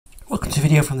Welcome to a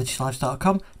video from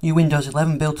thedigitallife.com. New Windows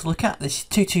 11 build to look at. This is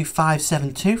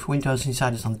 22572 for Windows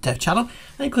Insiders on the Dev channel.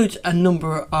 It includes a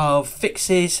number of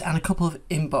fixes and a couple of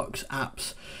inbox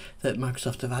apps that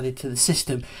Microsoft have added to the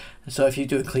system. So if you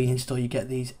do a clean install, you get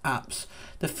these apps.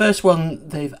 The first one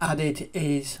they've added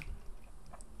is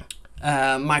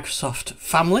Microsoft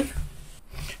Family,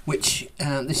 which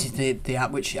this is the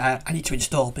app which I need to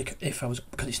install because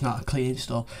it's not a clean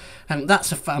install. And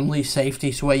that's a family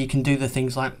safety, so where you can do the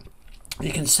things like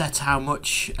you can set how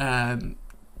much time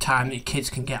your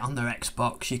kids can get on their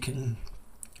Xbox, you can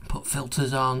put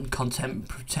filters on, content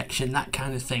protection, that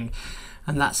kind of thing,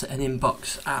 and that's an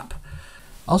inbox app.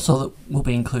 Also that will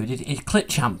be included is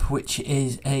ClipChamp, which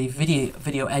is a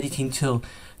video editing tool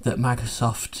that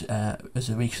Microsoft as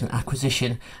a recent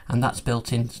acquisition, and that's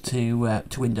built into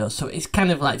to Windows. So it's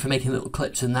kind of like for making little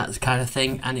clips and that kind of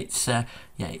thing, and it's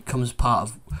it comes as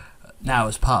part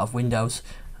of Windows.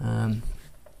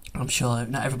 I'm sure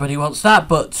not everybody wants that,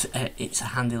 but it's a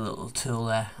handy little tool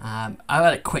there. I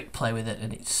had a quick play with it,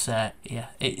 and it's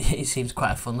it seems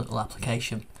quite a fun little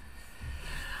application.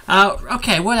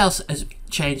 Okay, what else has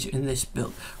changed in this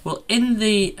build? Well, in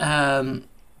the let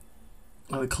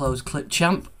me close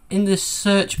ClipChamp. In the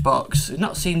search box, we've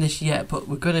not seen this yet, but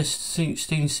we're going to soon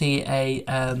see a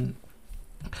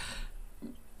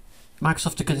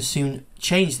Microsoft are going to soon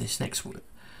change this next week.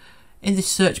 In this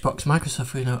search box,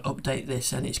 Microsoft are going to update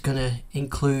this, and it's going to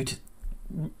include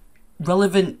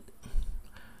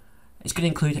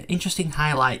interesting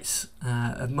highlights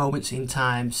of moments in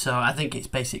time. So I think it's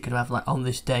basically going to have like on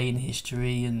this day in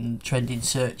history and trending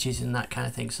searches and that kind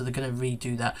of thing. So they're going to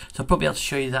redo that. So I'll probably be able to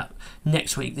show you that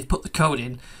next week. They've put the code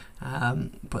in,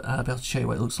 but I'll be able to show you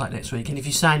what it looks like next week. And if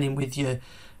you sign in with your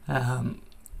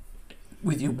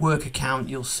work account,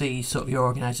 you'll see sort of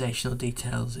your organisational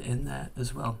details in there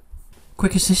as well.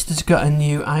 Quick Assist has got a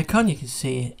new icon. You can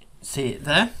see it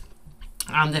there.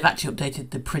 And they've actually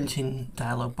updated the printing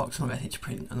dialog box. I'm not ready to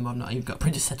print at the moment. I've even got a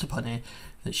printer set up on here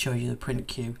that shows you the print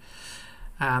queue.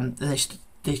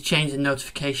 They've changed the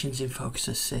notifications in Focus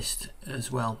Assist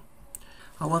as well.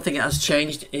 And one thing that has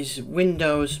changed is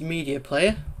Windows Media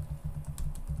Player.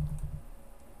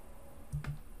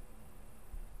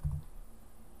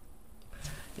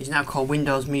 It's now called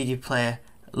Windows Media Player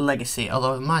Legacy,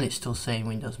 although mine is still saying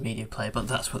Windows Media Player, but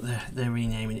that's what they're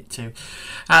renaming it to.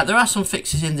 There are some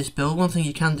fixes in this build. One thing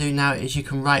you can do now is you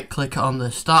can right click on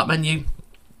the start menu.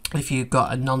 If you've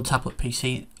got a non-tablet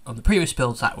PC on the previous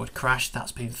builds, that would crash.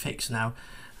 That's been fixed now.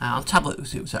 On tablet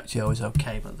it was actually always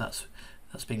okay, but that's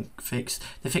been fixed.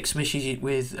 They fixed some issues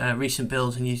with recent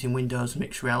builds and using Windows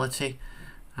Mixed Reality.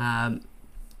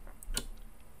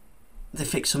 They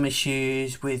fixed some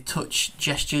issues with touch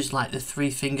gestures like the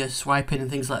 3-finger swiping and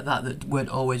things like that that weren't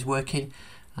always working.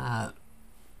 I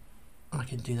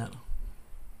can do that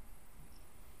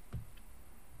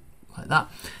like that.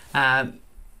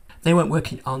 They weren't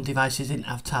working on devices that didn't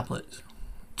have tablets.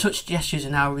 Touch gestures are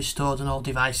now restored on all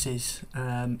devices.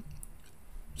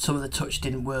 Some of the touch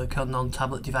didn't work on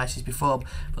non-tablet devices before,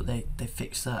 but they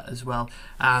fixed that as well.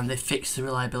 And they fixed the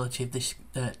reliability of this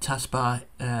taskbar.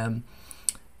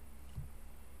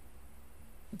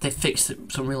 They fixed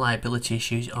some reliability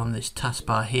issues on this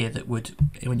taskbar here that would,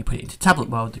 when you put it into tablet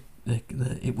mode,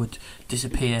 it would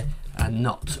disappear and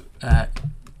not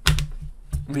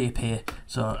reappear.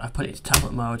 So I put it into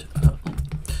tablet mode.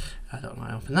 I don't know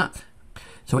how to open that.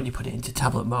 So when you put it into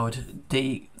tablet mode,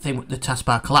 the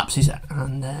taskbar collapses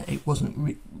and it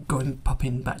wasn't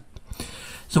popping back.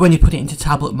 So when you put it into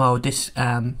tablet mode, this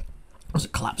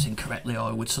wasn't collapsing correctly, or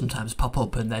it would sometimes pop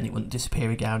up and then it wouldn't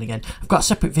disappear down again. I've got a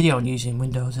separate video on using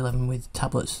Windows 11 with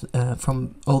tablets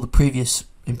from all the previous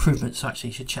improvements, so actually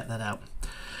you should check that out.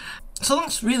 So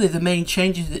that's really the main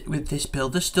changes with this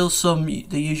build. There's still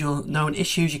the usual known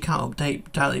issues. You can't update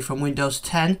directly from Windows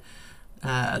 10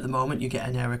 at the moment. You get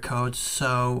an error code,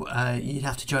 so you'd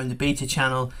have to join the beta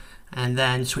channel and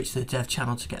then switch to the dev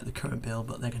channel to get the current build,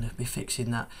 but they're going to be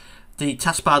fixing that. The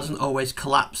taskbar doesn't always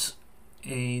collapse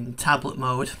in tablet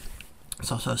mode.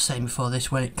 It's also the same before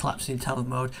this. When it collapses in tablet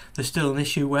mode, there's still an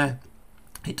issue where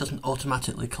it doesn't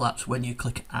automatically collapse when you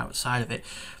click outside of it.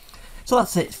 So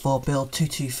that's it for build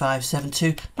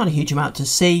 22572. Not a huge amount to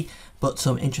see, but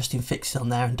some interesting fixes on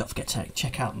there, and don't forget to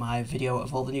check out my video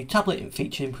of all the new tablet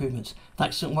feature improvements.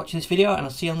 Thanks for watching this video, and I'll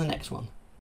see you on the next one.